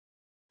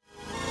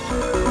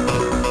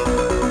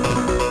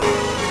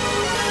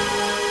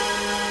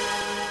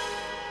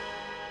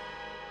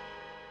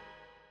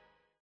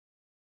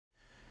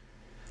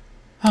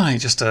Hi,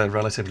 just a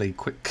relatively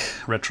quick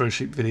retro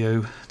shoot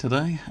video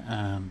today,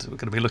 and we're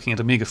going to be looking at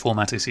Amiga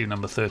Format issue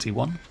number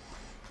 31.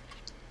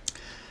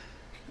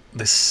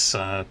 This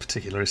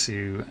particular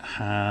issue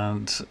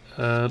had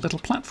a little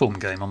platform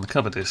game on the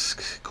cover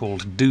disc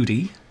called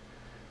Doody,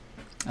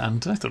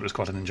 and I thought it was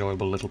quite an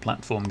enjoyable little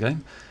platform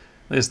game.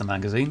 There's the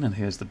magazine, and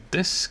here's the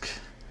disc.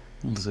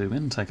 We'll zoom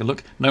in, take a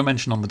look. No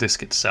mention on the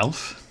disc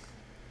itself,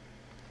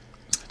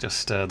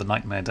 just the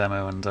Nightmare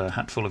demo and a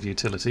hatful of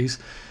utilities.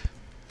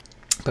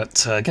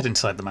 But get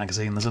inside the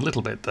magazine, there's a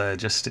little bit there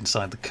just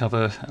inside the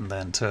cover, and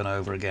then turn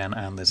over again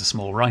and there's a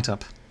small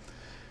write-up.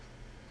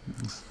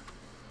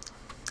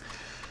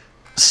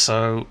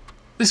 So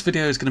this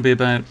video is going to be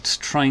about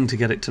trying to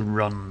get it to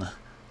run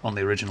on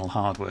the original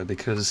hardware,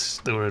 because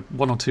there were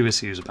one or two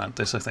issues about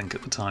this I think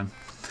at the time.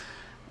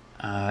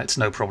 It's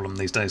no problem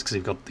these days because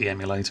you've got the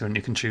emulator and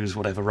you can choose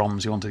whatever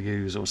ROMs you want to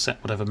use or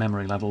set whatever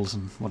memory levels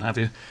and what have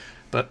you.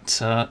 But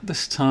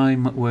this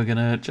time we're going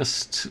to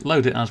just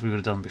load it as we would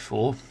have done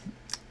before.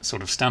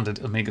 Sort of standard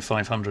Amiga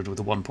 500 with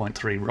a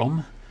 1.3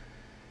 ROM.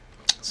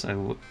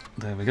 So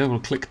there we go, we'll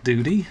click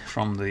Doody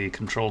from the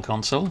control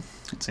console,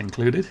 it's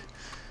included.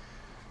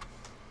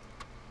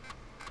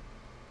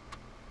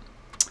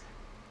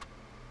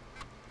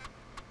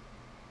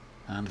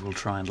 And we'll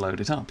try and load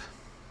it up.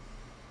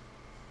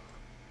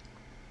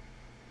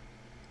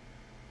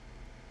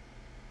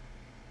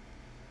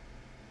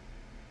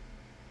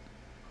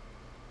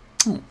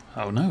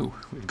 Oh no,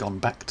 we've gone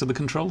back to the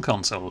control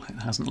console,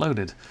 it hasn't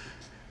loaded.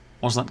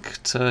 Was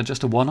that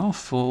just a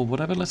one-off or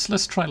whatever?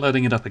 Let's try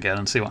loading it up again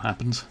and see what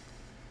happens.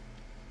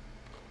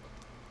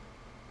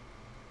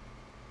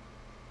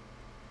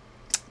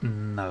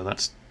 No,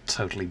 that's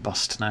totally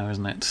bust now,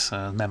 isn't it?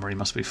 Memory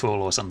must be full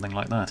or something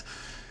like that.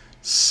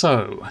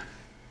 So,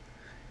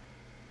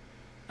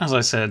 as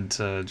I said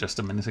just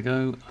a minute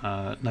ago,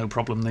 no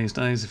problem these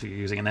days. If you're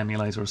using an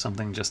emulator or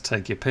something, just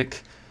take your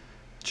pick,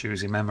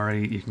 choose your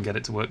memory, you can get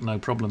it to work no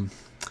problem.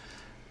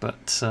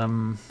 But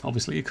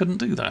obviously you couldn't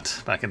do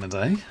that back in the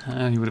day.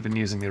 You would have been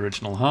using the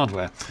original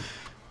hardware.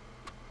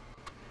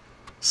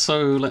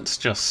 So let's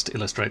just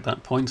illustrate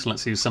that point.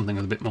 Let's use something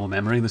with a bit more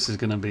memory. This is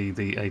going to be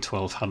the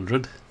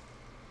A1200.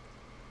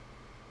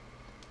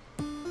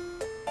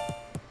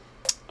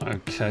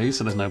 Okay,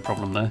 so there's no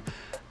problem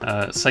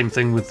there. Same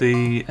thing with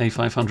the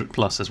A500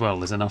 Plus as well.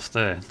 There's enough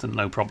there.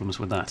 No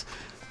problems with that.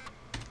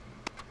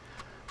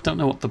 Don't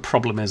know what the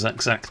problem is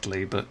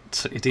exactly,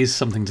 but it is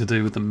something to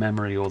do with the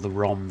memory or the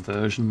ROM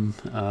version.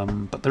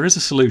 But there is a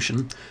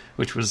solution,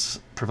 which was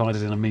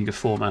provided in Amiga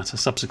Format, a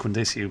subsequent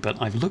issue, but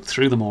I've looked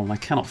through them all and I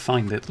cannot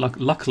find it.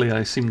 Luckily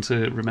I seem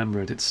to remember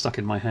it, it's stuck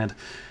in my head.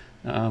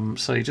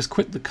 So you just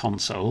quit the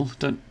console,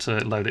 don't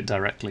load it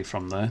directly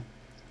from there,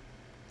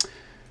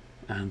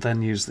 and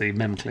then use the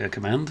memclear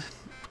command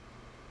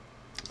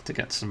to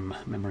get some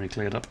memory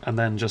cleared up, and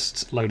then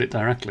just load it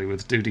directly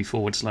with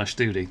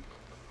doody/doody.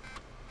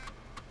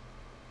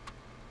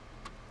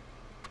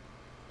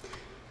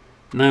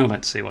 Now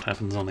let's see what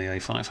happens on the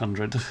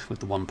A500 with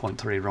the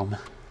 1.3 ROM.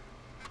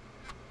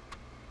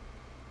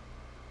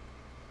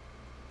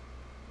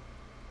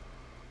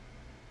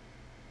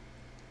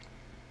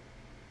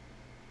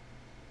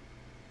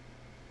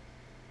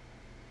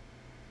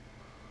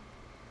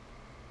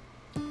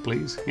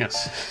 Please?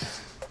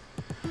 Yes.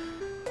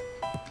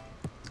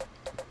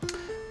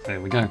 There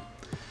we go.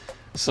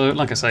 So,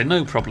 like I say,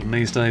 no problem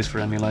these days for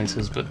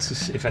emulators, but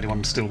if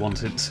anyone still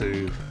wanted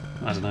to,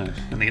 I don't know,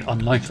 in the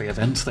unlikely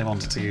event they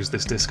wanted to use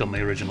this disc on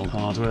the original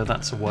hardware,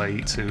 that's a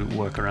way to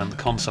work around the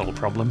console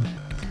problem.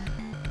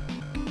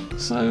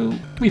 So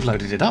we've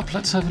loaded it up.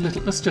 Let's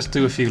just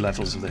do a few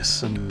levels of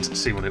this and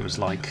see what it was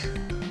like.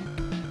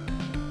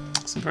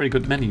 Some very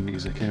good menu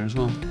music here as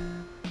well.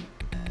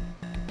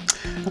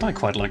 But I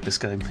quite like this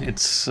game.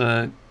 It's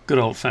a good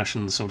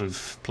old-fashioned sort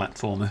of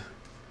platformer.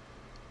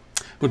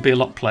 Would be a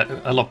lot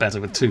better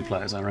with two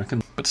players, I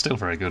reckon, but still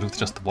very good with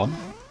just the one.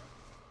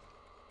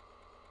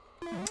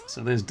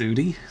 So there's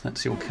Doody,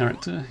 that's your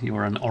character.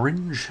 You're an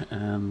orange,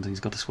 and he's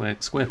got a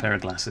square pair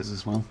of glasses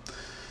as well.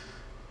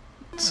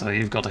 So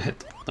you've got to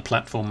hit the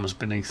platforms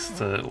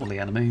beneath all the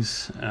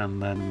enemies,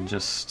 and then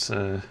just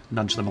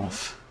nudge them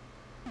off.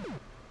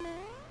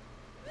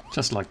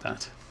 Just like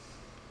that.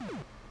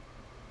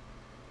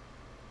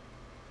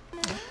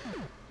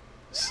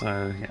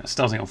 So yeah,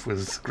 starting off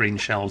with green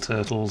shell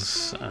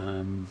turtles.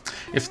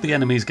 If the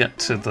enemies get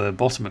to the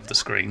bottom of the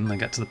screen, they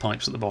get to the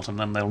pipes at the bottom,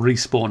 then they'll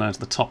respawn out of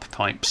the top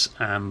pipes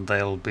and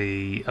they'll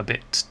be a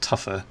bit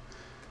tougher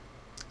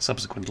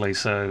subsequently.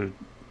 So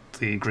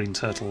the green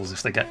turtles,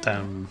 if they get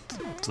down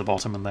to the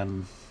bottom and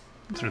then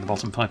through the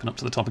bottom pipe and up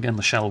to the top again,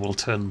 the shell will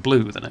turn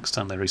blue the next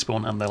time they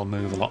respawn and they'll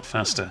move a lot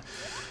faster.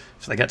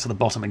 If they get to the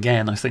bottom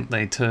again, I think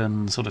they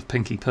turn sort of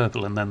pinky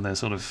purple and then they're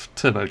sort of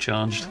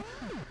turbocharged.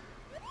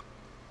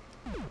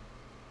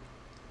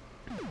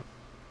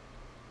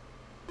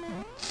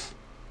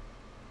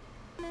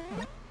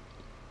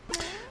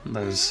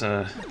 Those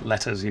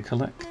letters you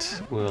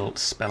collect will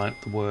spell out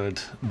the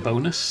word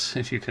bonus.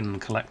 If you can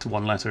collect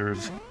one letter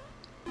of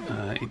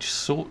each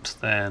sort,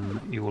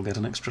 then you will get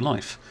an extra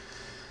life.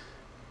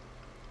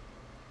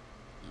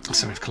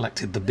 So we've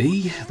collected the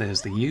B,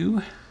 there's the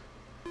U.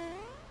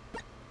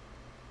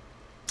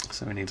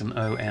 So we need an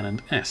O, N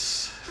and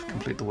S.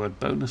 Complete the word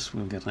bonus,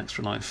 we'll get an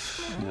extra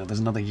life. Yeah,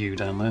 there's another U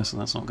down there, so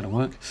that's not going to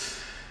work.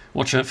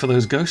 Watch out for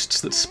those ghosts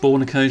that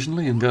spawn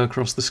occasionally and go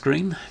across the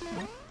screen.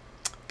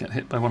 Get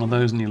hit by one of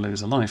those and you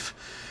lose a life.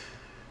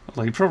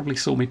 Although you probably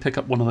saw me pick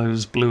up one of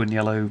those blue and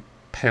yellow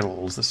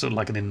pills. That's sort of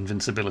like an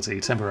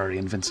invincibility, temporary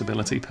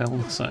invincibility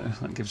pill, so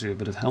that gives you a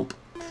bit of help.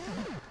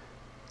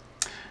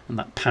 And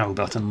that POW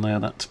button there,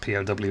 that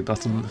POW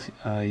button,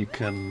 you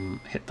can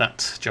hit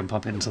that, jump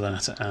up into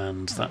that,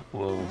 and that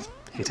will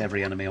hit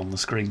every enemy on the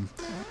screen.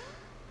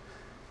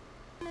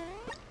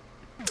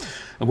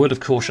 A word of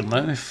caution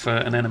though, if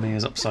an enemy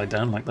is upside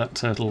down like that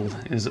turtle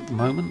is at the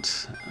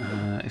moment,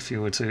 if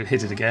you were to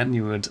hit it again,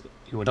 you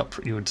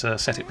would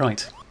set it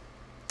right.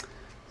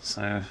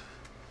 So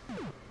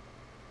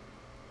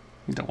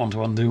you don't want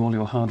to undo all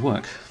your hard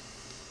work.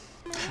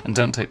 And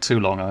don't take too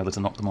long either to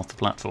knock them off the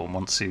platform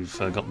once you've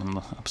got them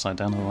upside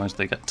down, otherwise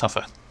they get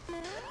tougher.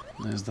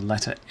 There's the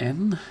letter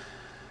N.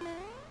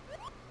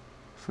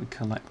 If we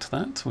collect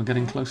that, we're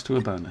getting close to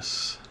a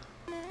bonus.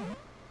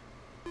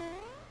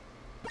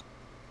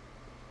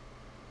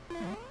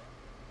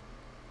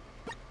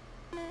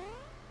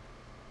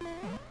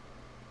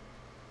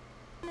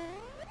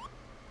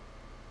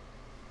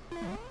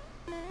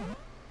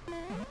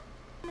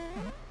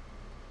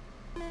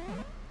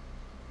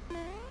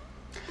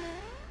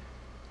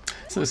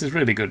 So this is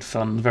really good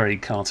fun, very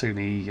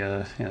cartoony,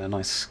 you know,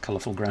 nice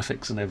colourful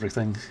graphics and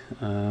everything.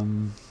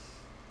 And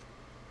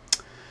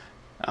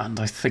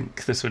I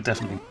think this would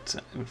definitely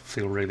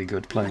feel really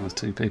good playing with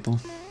two people.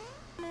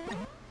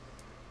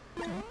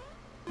 Yeah,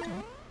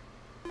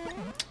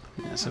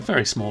 it's a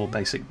very small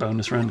basic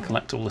bonus round,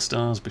 collect all the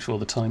stars before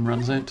the time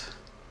runs out.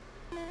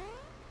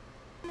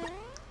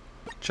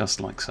 Just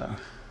like so.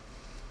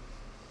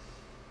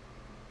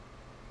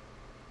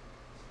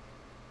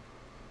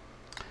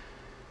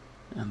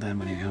 And then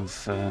when you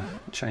have a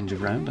change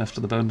of round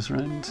after the bonus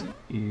round,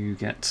 you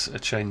get a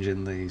change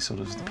in the sort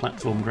of the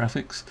platform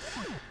graphics.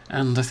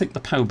 And I think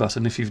the POW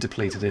button, if you've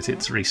depleted it,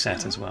 it's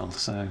reset as well.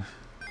 So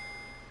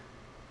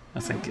I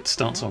think it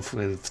starts off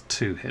with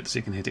 2 hits,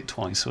 you can hit it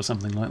twice or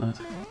something like that.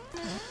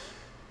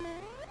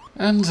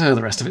 And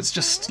the rest of it's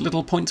just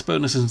little points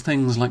bonuses and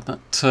things like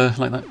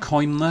that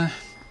coin there.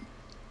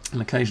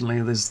 And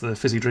occasionally there's the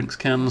fizzy drinks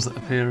cans that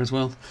appear as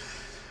well.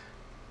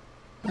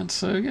 And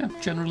so, yeah,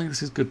 generally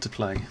this is good to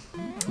play.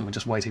 And we're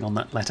just waiting on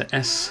that letter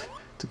S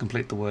to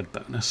complete the word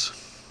bonus.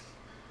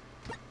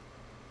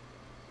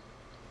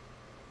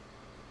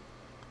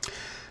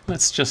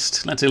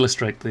 Let's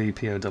illustrate the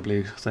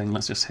POW thing.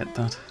 Let's just hit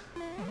that.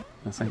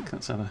 I think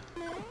that's yeah,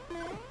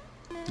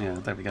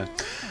 there we go.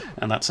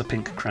 And that's a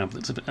pink crab.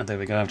 There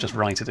we go. I've just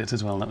righted it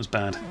as well. That was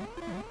bad.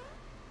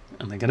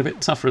 And they get a bit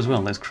tougher as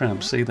well. Those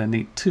crabs. See, they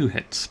need 2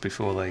 hits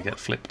before they get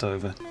flipped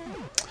over.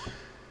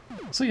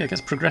 So yeah, it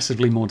gets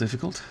progressively more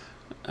difficult,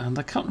 and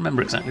I can't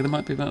remember exactly, there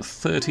might be about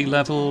 30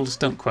 levels,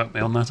 don't quote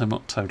me on that, I'm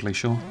not totally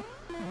sure.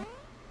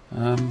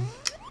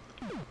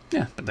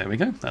 Yeah, but there we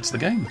go, that's the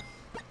game.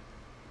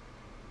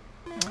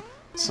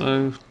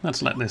 So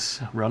let's let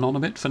this run on a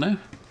bit for now.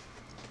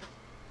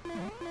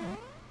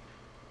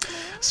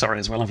 Sorry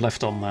as well, I've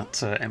left on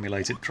that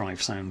emulated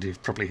drive sound,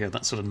 you've probably heard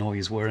that sort of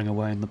noise whirring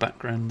away in the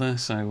background there,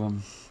 so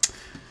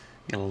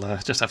you'll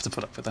just have to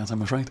put up with that,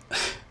 I'm afraid.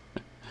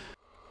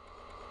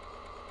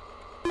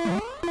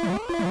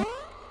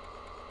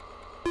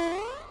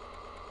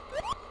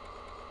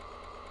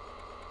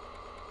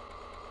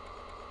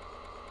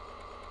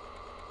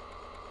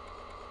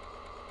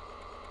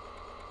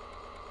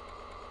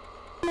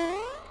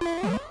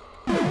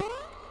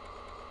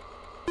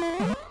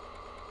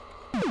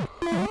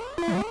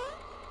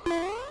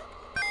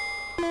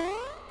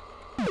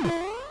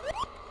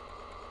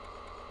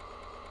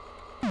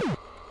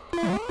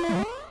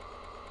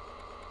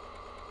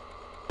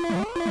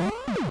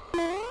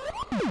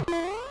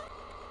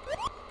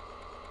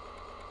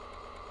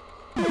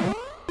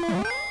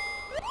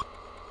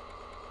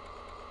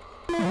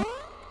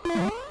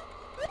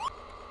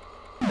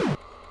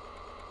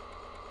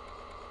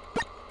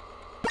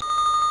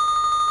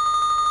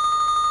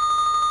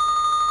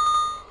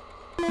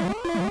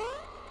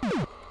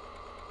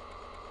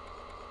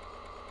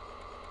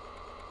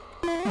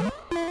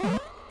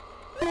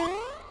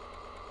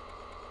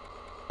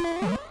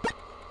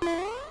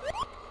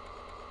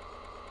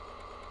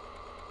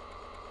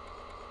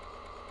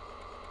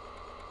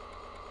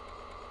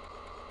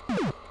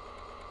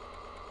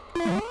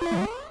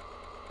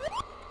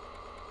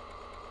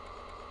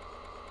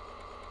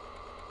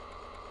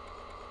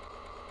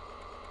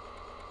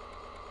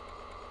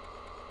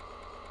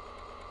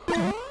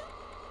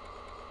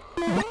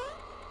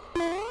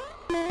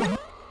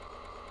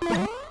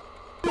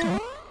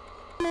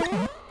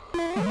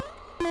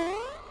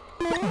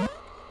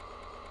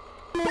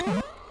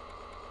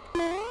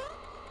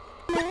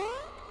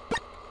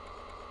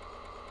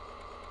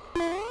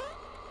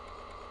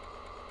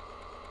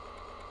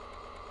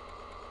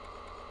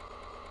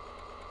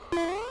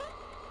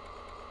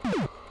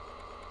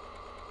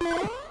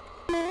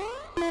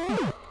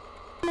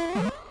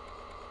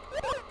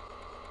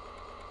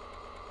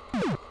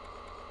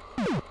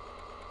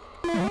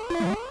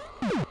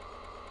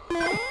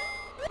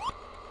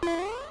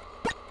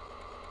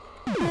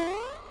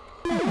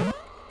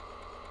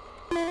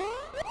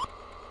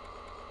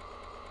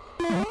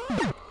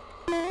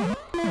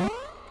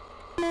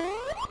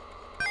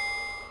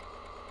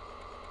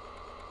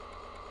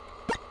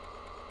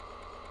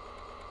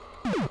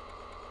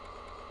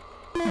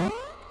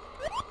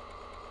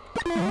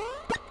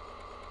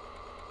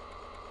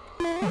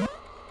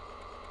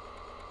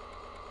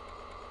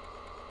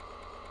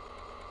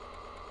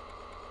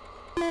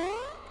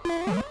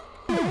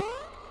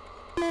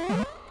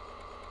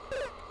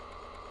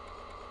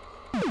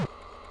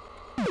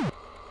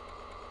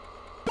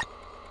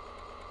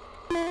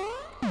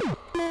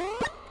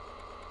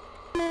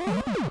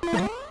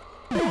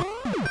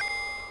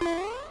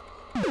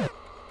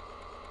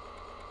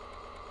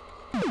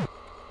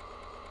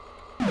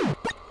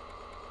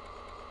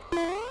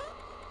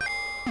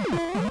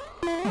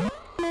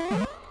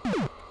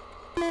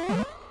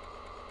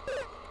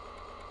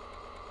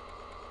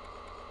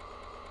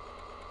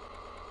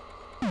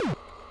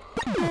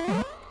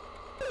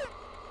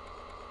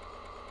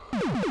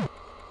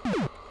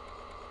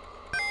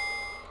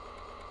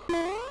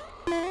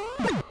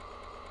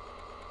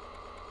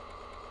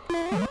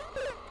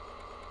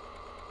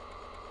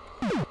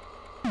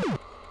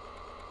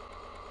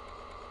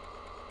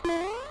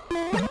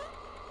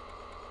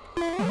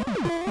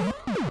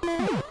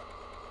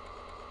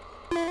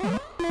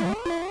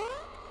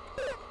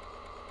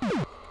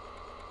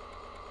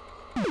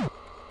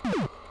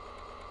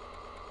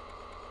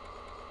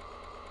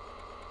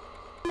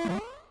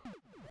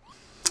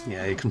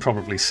 Yeah, you can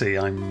probably see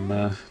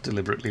I'm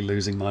deliberately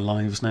losing my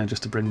lives now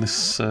just to bring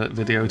this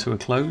video to a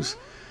close,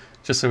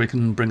 just so we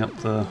can bring up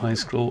the high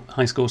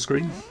score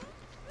screen.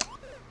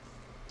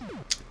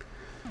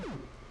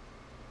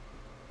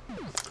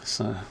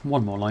 So,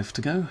 one more life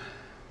to go.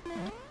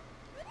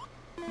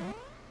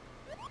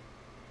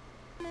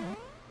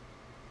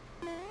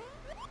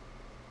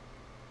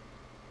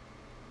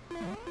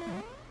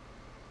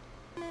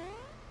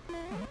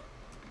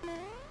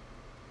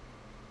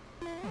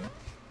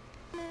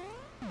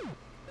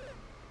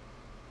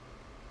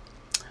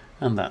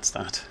 And that's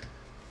that.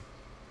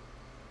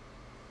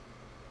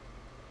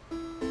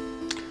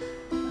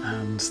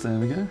 And there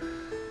we go.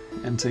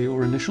 Enter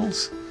your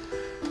initials.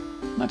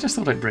 And I just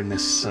thought I'd bring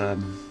this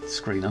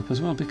screen up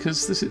as well,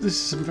 because this is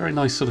some very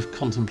nice sort of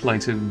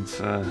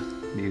contemplative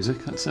music.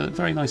 That's a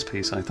very nice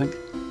piece, I think.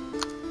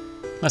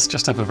 Let's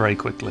just have a very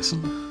quick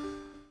listen.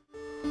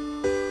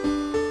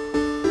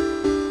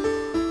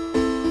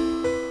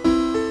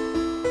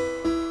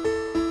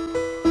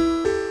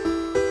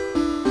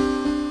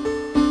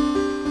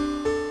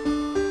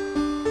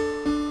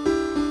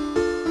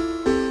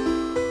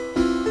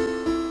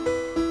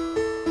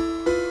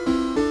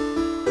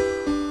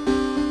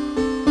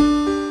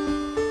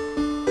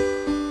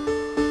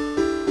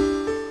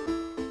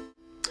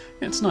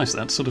 It's nice,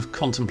 that sort of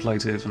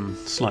contemplative and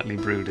slightly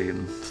broody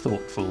and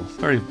thoughtful,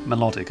 very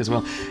melodic as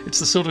well. It's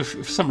the sort of,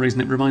 for some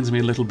reason it reminds me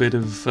a little bit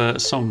of a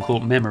song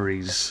called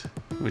Memories,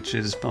 which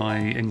is by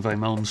Yngwie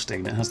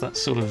Malmsteen. It has that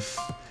sort of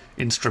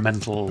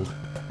instrumental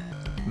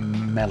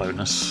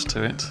mellowness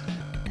to it.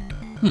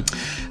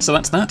 So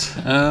that's that.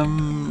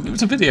 It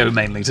was a video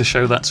mainly to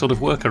show that sort of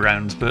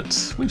workaround,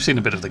 but we've seen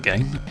a bit of the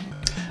game.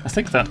 I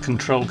think that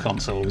control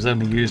console was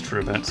only used for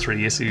about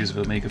 3 issues of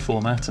Amiga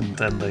Format, and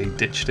then they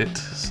ditched it,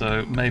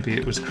 so maybe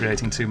it was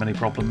creating too many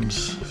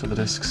problems for the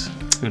discs.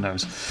 Who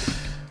knows?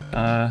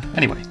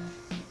 Anyway,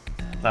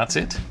 that's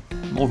it.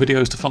 More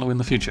videos to follow in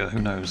the future, who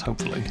knows,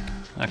 hopefully.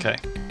 Okay.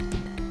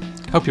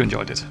 Hope you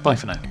enjoyed it. Bye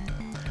for now.